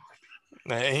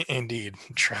lie. Indeed,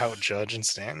 Trout, Judge, and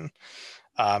Stanton.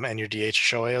 And your DH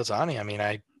Shohei Ohtani. I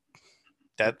mean,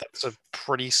 that's a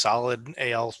pretty solid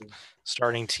AL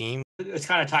starting team. Let's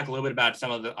kind of talk a little bit about some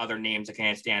of the other names that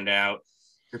kind of stand out.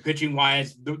 Your pitching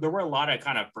wise, there were a lot of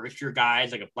kind of first year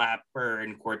guys like a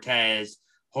Blackburn, Cortez,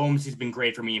 Holmes has been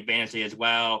great for me in fantasy as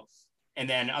well. And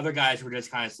then other guys were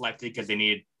just kind of selected because they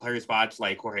needed player spots,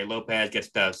 like Jorge Lopez gets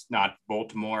the nod for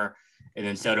Baltimore, and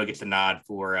then Soto gets the nod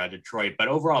for Detroit. But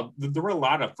overall, there were a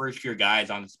lot of first year guys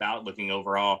on this ballot looking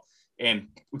overall. And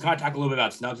we kind of talk a little bit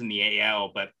about snubs in the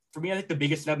AL, but for me, I think the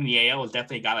biggest snub in the AL is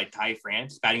definitely a guy like Ty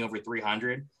France batting over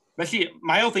 300. Especially,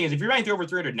 my whole thing is if you're batting over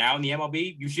 300 now in the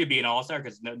MLB, you should be an all-star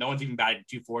because no one's even batted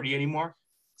 240 anymore.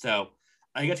 So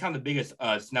I think that's kind of the biggest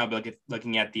snub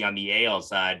looking at on the AL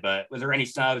side. But was there any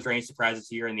snubs or any surprises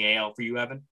here in the AL for you,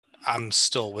 Evan? I'm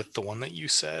still with the one that you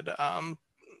said.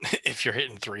 If you're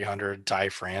hitting 300, Ty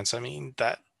France, I mean,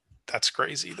 that's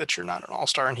crazy that you're not an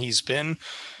all-star. And he's been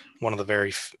one of the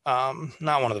very,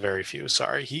 not one of the very few,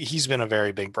 sorry. He's been a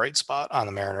very big bright spot on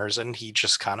the Mariners, and he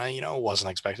just kind of,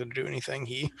 wasn't expected to do anything.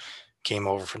 He came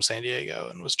over from San Diego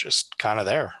and was just kind of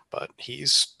there, but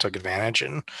he's took advantage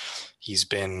and he's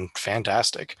been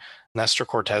fantastic. Nestor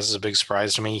Cortez is a big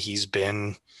surprise to me. He's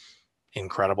been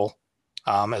incredible,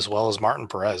 as well as Martin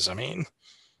Perez. I mean,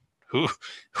 who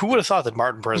would have thought that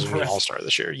Martin Perez would be an all-star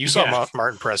this year? You saw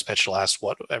Martin Perez pitch the last,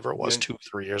 whatever it was,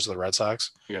 2-3 years of the Red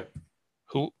Sox. Yeah.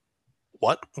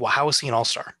 What? Well, how is he an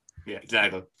all-star? Yeah,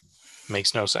 exactly.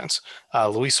 Makes no sense.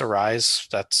 Luis Arraez,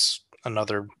 that's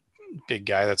another big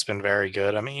guy that's been very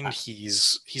good. I mean,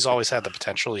 he's always had the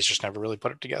potential. He's just never really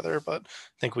put it together, but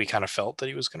I think we kind of felt that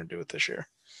he was going to do it this year.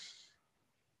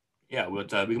 Yeah, we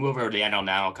can move over to the NL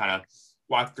now, kind of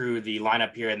walk through the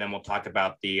lineup here, and then we'll talk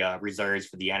about the reserves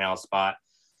for the NL spot.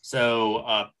 So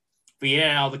for the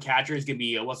NL, the catcher is going to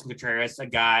be Wilson Contreras, a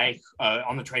guy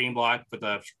on the trading block with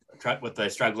the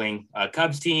struggling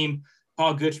Cubs team.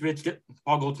 Paul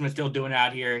Goldschmidt still doing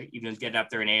out here, even though he's getting up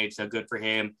there in age, so good for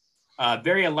him.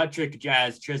 Very electric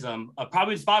Jazz Chisholm.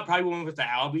 Probably went with the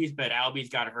Albies, but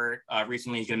Albies got hurt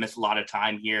recently. He's going to miss a lot of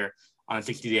time here on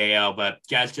 60 AL, but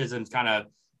Jazz Chisholm's kind of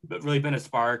really been a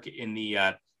spark in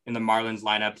the Marlins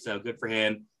lineup, so good for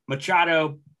him.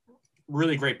 Machado,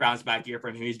 really great bounce back year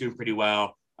from him. He's doing pretty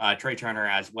well. Trey Turner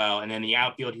as well. And then the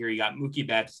outfield here, you got Mookie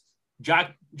Betts.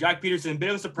 Jock Peterson, a bit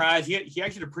of a surprise. He actually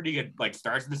had a pretty good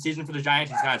starts of the season for the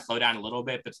Giants. He's kind of slowed down a little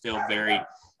bit, but still very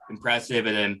impressive.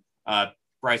 And then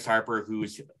Bryce Harper,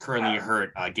 who's currently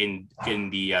hurt, getting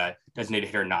the designated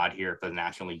hitter nod here for the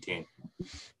National League team.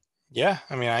 Yeah,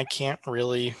 I mean, I can't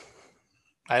really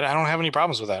I don't have any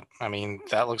problems with that. I mean,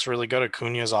 that looks really good.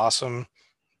 Acuna is awesome.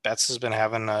 Betts has been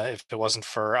having, if it wasn't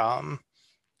for,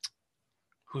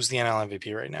 who's the NL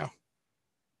MVP right now?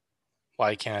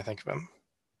 Why can't I think of him?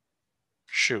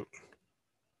 Shoot.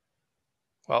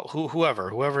 Well,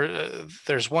 whoever,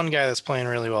 there's one guy that's playing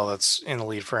really well that's in the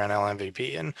lead for NL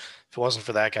MVP. And if it wasn't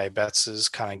for that guy, Betts is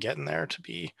kind of getting there to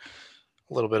be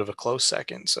a little bit of a close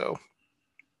second. So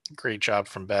great job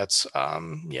from Betts.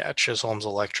 Yeah, Chisholm's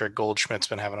electric. Goldschmidt's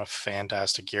been having a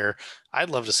fantastic year. I'd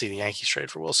love to see the Yankees trade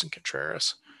for Wilson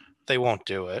Contreras. They won't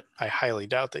do it. I highly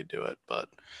doubt they do it, but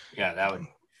yeah, that would.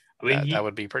 I mean, that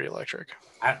would be pretty electric.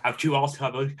 Have two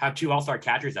all-star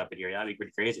catchers up in here. That'd be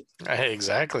pretty crazy.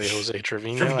 Exactly, Jose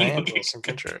Trevino and Wilson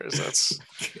Contreras.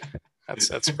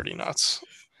 That's pretty nuts.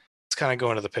 Let's kind of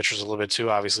go into the pitchers a little bit too.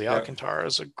 Obviously, Alcantara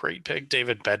is a great pick.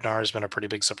 David Bednar has been a pretty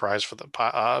big surprise for the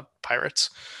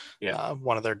Pirates. Yeah,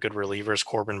 one of their good relievers,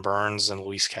 Corbin Burns and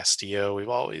Luis Castillo. We've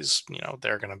always,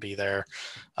 they're going to be there.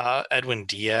 Edwin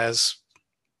Diaz,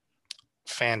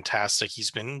 fantastic.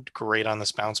 He's been great on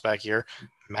this bounce back year.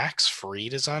 Max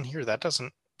Fried is on here.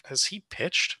 Has he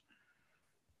pitched?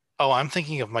 Oh, I'm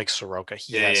thinking of Mike Soroka.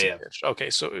 He hasn't pitched. Okay,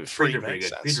 so Fried makes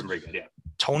sense. He's been pretty good, yeah.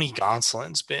 Tony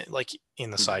Gonsolin's been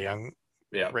in the Cy Young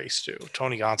race too.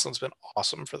 Tony Gonsolin's been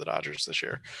awesome for the Dodgers this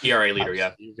year. ERA leader,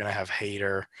 yeah. You're going to have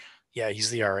Hader. Yeah, he's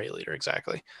the ERA leader,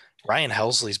 exactly. Ryan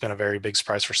Helsley's been a very big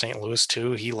surprise for St. Louis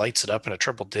too. He lights it up into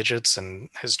triple digits and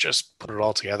has just put it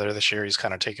all together this year. He's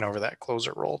kind of taken over that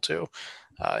closer role too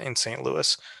in St.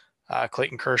 Louis.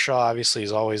 Clayton Kershaw obviously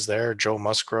is always there. Joe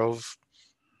Musgrove,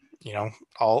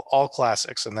 all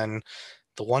classics. And then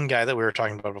the one guy that we were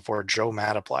talking about before, Joe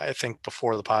Mataplay, I think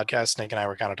before the podcast, Nick and I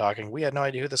were kind of talking. We had no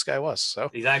idea who this guy was.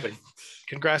 So exactly.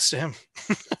 Congrats to him.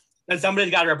 And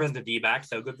somebody's got to represent the D-back,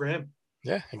 so good for him.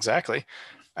 Yeah, exactly.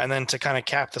 And then to kind of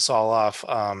cap this all off,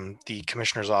 the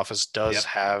commissioner's office does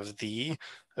have the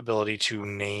ability to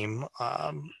name,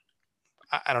 I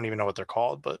don't even know what they're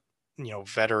called, but,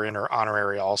 veteran or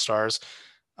honorary all-stars.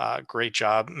 Great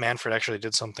job. Manfred actually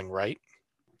did something right,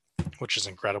 which is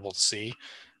incredible to see.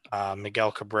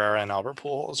 Miguel Cabrera and Albert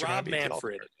Pujols are going to be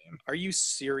Manfred. Are you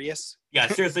serious? Yeah,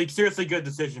 seriously good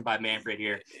decision by Manfred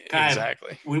here.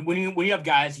 Exactly. When you have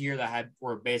guys here that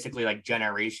were basically like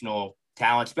generational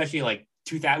talent, especially like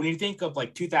 2000, when you think of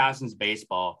like 2000s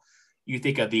baseball, you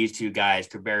think of these two guys,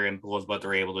 Cabrera and Pujols, what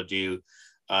they're able to do.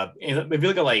 And if you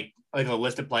look at like a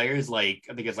list of players, like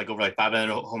I think it's like over like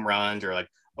 500 home runs or like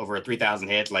over 3,000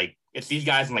 hits. Like it's these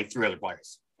guys and like three other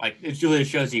players. Like it really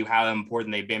shows you how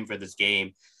important they've been for this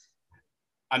game.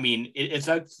 I mean,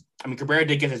 Cabrera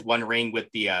did get his one ring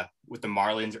with the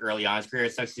Marlins early on in his career.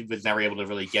 It sucks he was never able to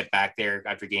really get back there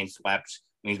after getting swept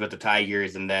when he was with the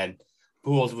Tigers, and then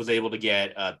Pujols was able to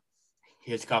get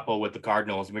his couple with the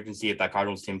Cardinals. We can see if that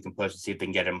Cardinals team can push to see if they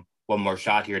can get him one more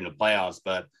shot here in the playoffs.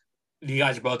 But you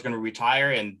guys are both going to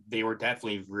retire, and they were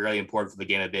definitely really important for the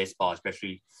game of baseball,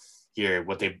 especially here,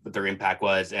 what their impact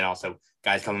was, and also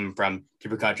guys coming from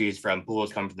different countries, from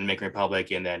Pujols coming from the Dominican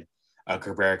Republic, and then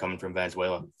Cabrera coming from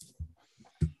Venezuela.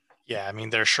 Yeah, I mean,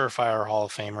 they're surefire Hall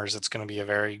of Famers. It's going to be a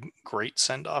very great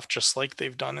send-off, just like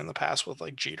they've done in the past with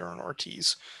like Jeter and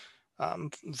Ortiz.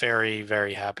 Very,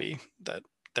 very happy that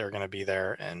they're going to be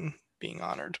there and being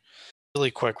honored.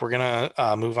 Really quick, we're going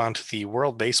to move on to the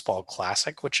World Baseball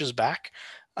Classic, which is back,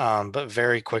 but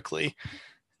very quickly.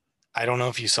 I don't know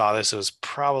if you saw this. It was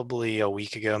probably a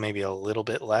week ago, maybe a little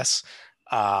bit less.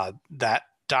 That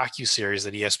docuseries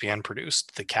that ESPN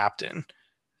produced, The Captain,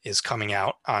 is coming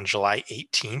out on July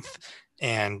 18th,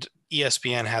 and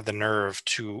ESPN had the nerve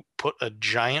to put a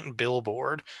giant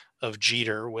billboard of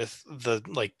Jeter with the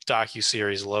like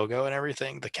docuseries logo and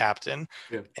everything, The Captain,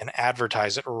 and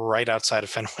advertise it right outside of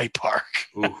Fenway Park.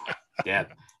 Ooh, yeah,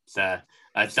 it's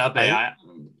up. Yeah,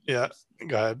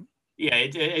 go ahead. Yeah,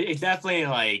 it's definitely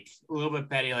like a little bit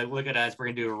petty. Like, look at us, we're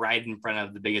gonna do it right in front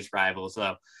of the biggest rival.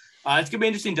 So it's gonna be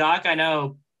interesting, Doc. I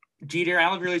know Jeter, I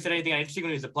don't really said anything interesting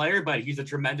when he was a player, but he's a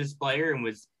tremendous player and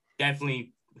was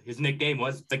definitely, his nickname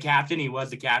was The Captain. He was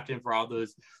the captain for all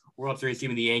those World Series team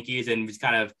of the Yankees, and was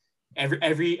kind of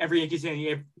every Yankees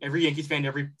fan,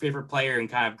 every favorite player, and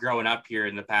kind of growing up here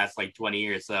in the past like 20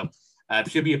 years. So it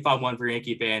should be a fun one for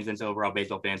Yankee fans and overall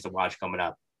baseball fans to watch coming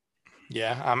up.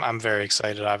 Yeah, I'm very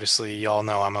excited. Obviously, y'all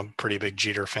know I'm a pretty big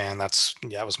Jeter fan. That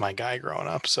was my guy growing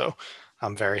up. So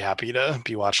I'm very happy to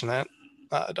be watching that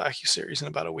docuseries in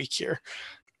about a week here.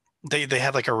 They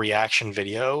had like a reaction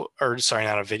video, or sorry,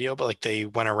 not a video, but like they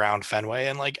went around Fenway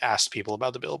and like asked people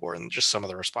about the billboard, and just some of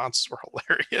the responses were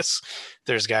hilarious.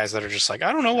 There's guys that are just like,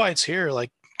 I don't know why it's here. Like,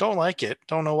 don't like it.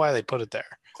 Don't know why they put it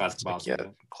there. Classic. Like, yeah,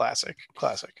 classic.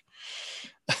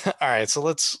 All right, so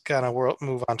let's kind of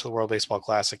move on to the World Baseball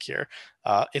Classic here.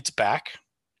 It's back.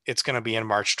 It's going to be in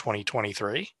March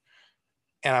 2023,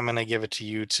 and I'm going to give it to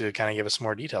you to kind of give us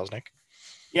more details, Nick.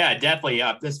 Yeah, definitely.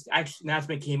 This actually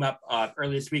announcement came up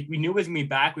earlier this week. We knew it was going to be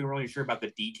back. We weren't really sure about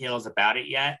the details about it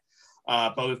yet,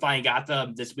 but we finally got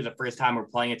them. This will be the first time we're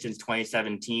playing it since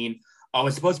 2017. It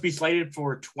was supposed to be slated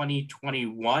for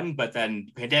 2021, but then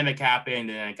the pandemic happened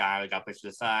and then it got pushed to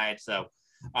the side. So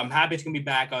I'm happy it's going to be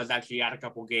back. I was actually at a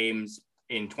couple games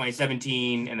in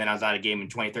 2017, and then I was at a game in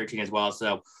 2013 as well.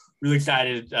 So really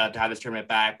excited to have this tournament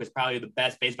back. It was probably the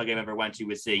best baseball game I ever went to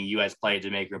was seeing U.S. play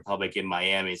Dominican Republic in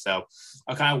Miami. So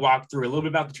I'll kind of walk through a little bit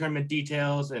about the tournament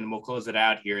details, and we'll close it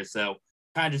out here. So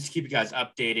kind of just keep you guys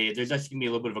updated. There's actually going to be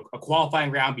a little bit of a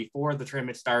qualifying round before the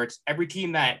tournament starts. Every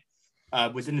team that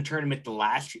was in the tournament the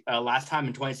last time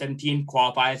in 2017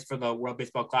 qualifies for the World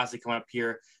Baseball Classic coming up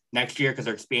here next year because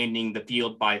they're expanding the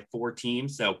field by 4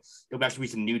 teams. So there'll actually be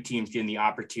some new teams getting the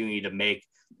opportunity to make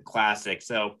the Classic.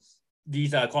 So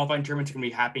these qualifying tournaments are going to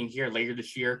be happening here later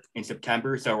this year in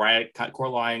September. So right at core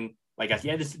line, like at the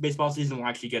end of this baseball season, we'll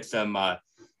actually get some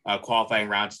qualifying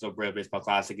rounds to the World Baseball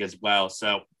Classic as well.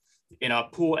 So in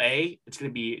Pool A, it's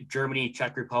going to be Germany,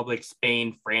 Czech Republic,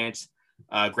 Spain, France,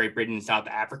 Great Britain, and South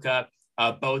Africa.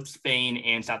 Both Spain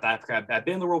and South Africa have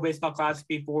been in the World Baseball Classic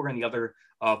before, and the other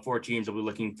 4 teams will be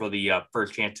looking for the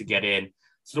first chance to get in.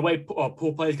 So the way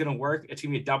pool play is going to work, it's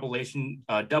going to be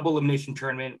a double elimination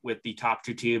tournament with the top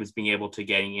 2 teams being able to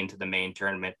getting into the main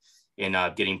tournament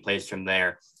and getting placed from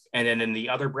there. And then in the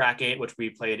other bracket, which we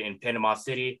played in Panama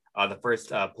City, the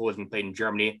first pool has been played in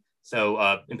Germany.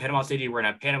 So in Panama City, we're going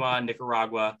to have Panama,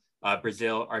 Nicaragua,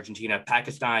 Brazil, Argentina,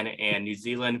 Pakistan, and New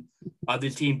Zealand.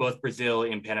 This team, both Brazil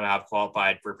and Panama, have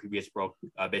qualified for previous World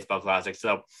Baseball Classic.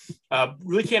 So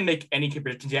really can't make any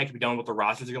predictions yet because we don't know what the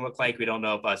rosters are going to look like. We don't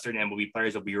know if certain MLB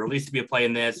players will be released to be a play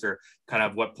in this or kind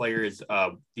of what players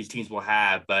these teams will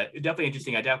have. But definitely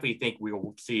interesting. I definitely think we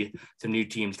will see some new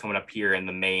teams coming up here in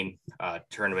the main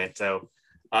tournament. So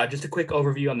just a quick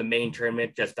overview on the main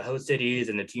tournament, just the host cities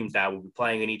and the teams that will be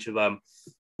playing in each of them.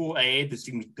 Pool A, this is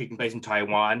going to be taking place in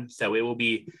Taiwan. So it will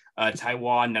be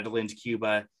Taiwan, Netherlands,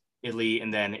 Cuba, Italy,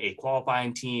 and then a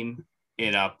qualifying team.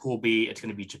 In Pool B, it's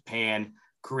going to be Japan,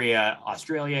 Korea,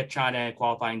 Australia, China, a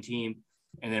qualifying team.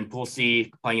 And then Pool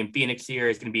C, playing in Phoenix here,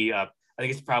 is going to be, I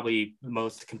think it's probably the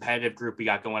most competitive group we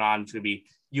got going on. It's going to be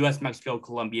U.S., Mexico,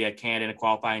 Colombia, Canada, a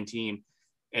qualifying team.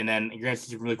 And then you're going to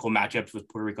see some really cool matchups with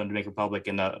Puerto Rico and Dominican Republic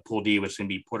in the Pool D, which is going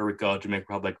to be Puerto Rico,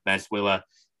 Dominican Republic, Venezuela,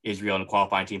 Israel, and the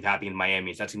qualifying team happening in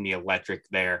Miami. So that's going to be electric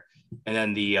there. And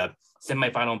then the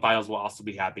semifinal and finals will also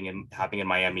be happening in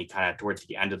Miami kind of towards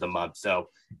the end of the month. So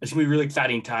it's going to be a really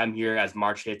exciting time here as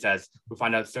March hits, as we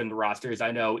find out certain rosters.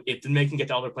 I know if the Dominican get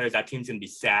to all their players, that team's going to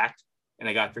be sacked, and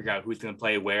they got to figure out who's going to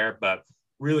play where. But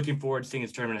really looking forward to seeing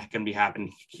this tournament going to be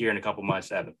happening here in a couple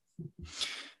months, Evan.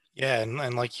 Yeah,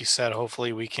 and like you said,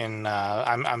 hopefully we can.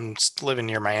 I'm living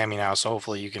near Miami now, so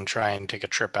hopefully you can try and take a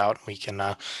trip out. And we can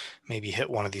maybe hit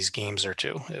one of these games or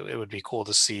two. It would be cool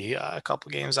to see a couple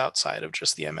games outside of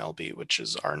just the MLB, which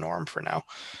is our norm for now.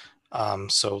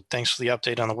 So thanks for the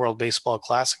update on the World Baseball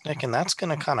Classic, Nick, and that's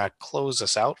going to kind of close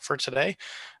us out for today.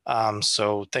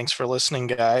 So thanks for listening,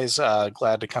 guys.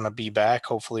 Glad to kind of be back.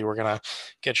 Hopefully we're going to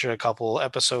get you a couple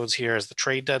episodes here as the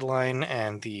trade deadline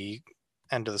and the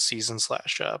end of the season /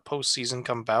 postseason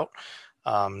come about.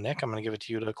 Nick, I'm going to give it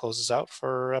to you to close us out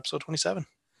for episode 27.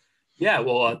 Yeah,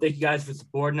 well, thank you guys for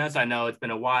supporting us. I know it's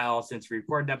been a while since we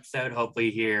recorded an episode.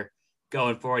 Hopefully here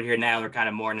going forward here now, we're kind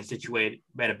of more in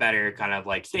a better kind of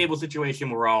like stable situation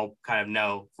where we're all kind of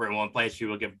know we're in one place. We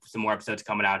will get some more episodes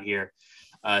coming out here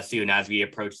soon as we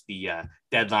approach the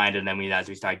deadline and then as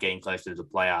we start getting closer to the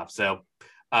playoffs. So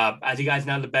as you guys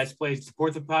know, the best place to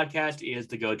support the podcast is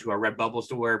to go to our Redbubble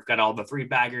store. We've got all the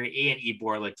 3-bagger and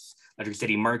eBorlix Electric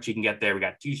City merch you can get there. We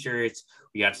got t-shirts,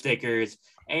 we got stickers,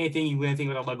 anything with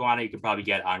a logo on it, you can probably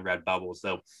get on Redbubble.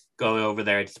 So go over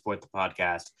there to support the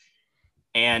podcast.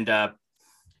 And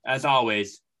as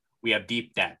always, we have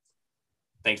deep depth.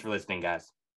 Thanks for listening,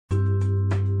 guys.